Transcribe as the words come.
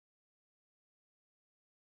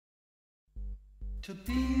To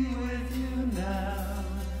be with you now,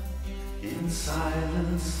 in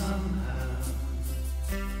silence somehow,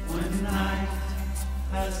 when night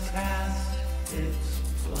has cast its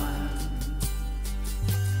plan,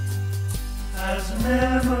 as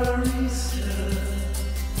memories still,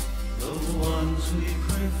 the ones we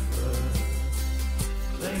prefer,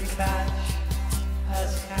 play catch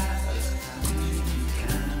as cats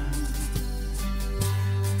can.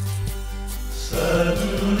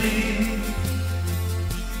 Suddenly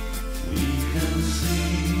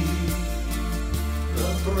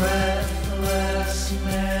breathless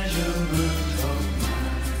measurement of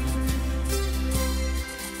mine.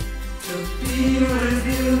 To be with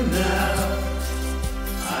you now,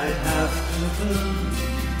 I have to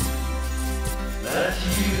believe that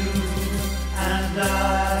you and I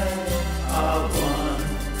are one.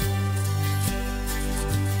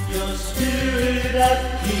 Your spirit at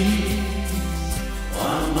peace,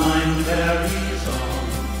 while mine carries on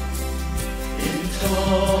in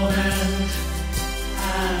torment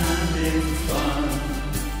and in fun.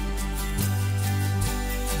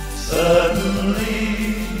 Suddenly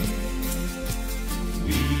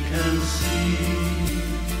we can see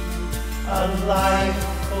a life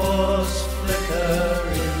force flicker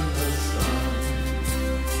in the sun.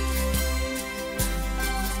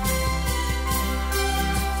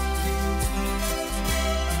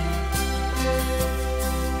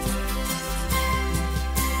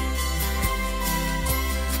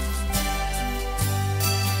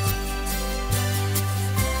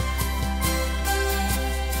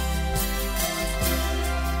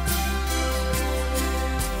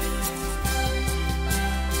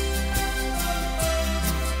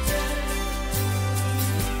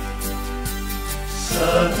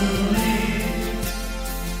 Suddenly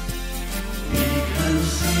we can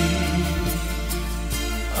see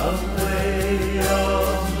a way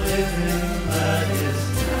of living that is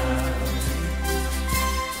now.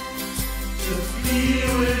 To be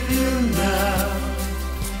with you now,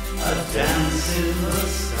 a dance in the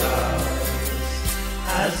stars,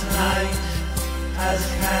 as night has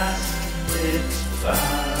cast its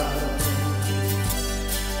vow.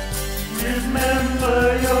 Remember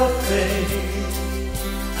your fate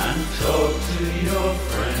and talk to your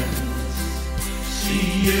friends, see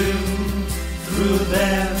you through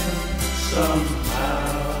them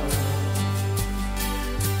somehow.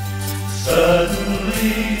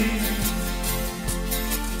 Suddenly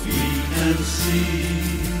we can see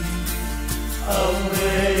a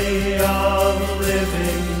way of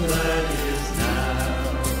living that is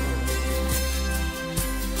now.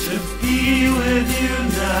 To be with you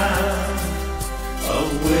now,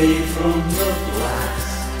 away from the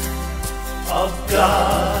blast of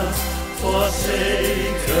God's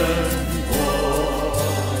forsaken war.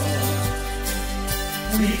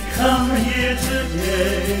 We come here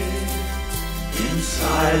today, in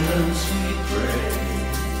silence we pray,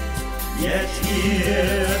 yet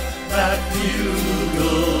hear that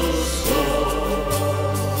bugle soar.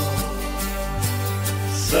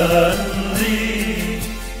 Suddenly,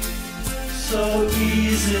 so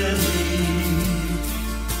easily,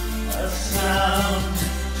 a sound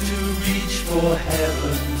to reach for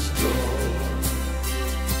heaven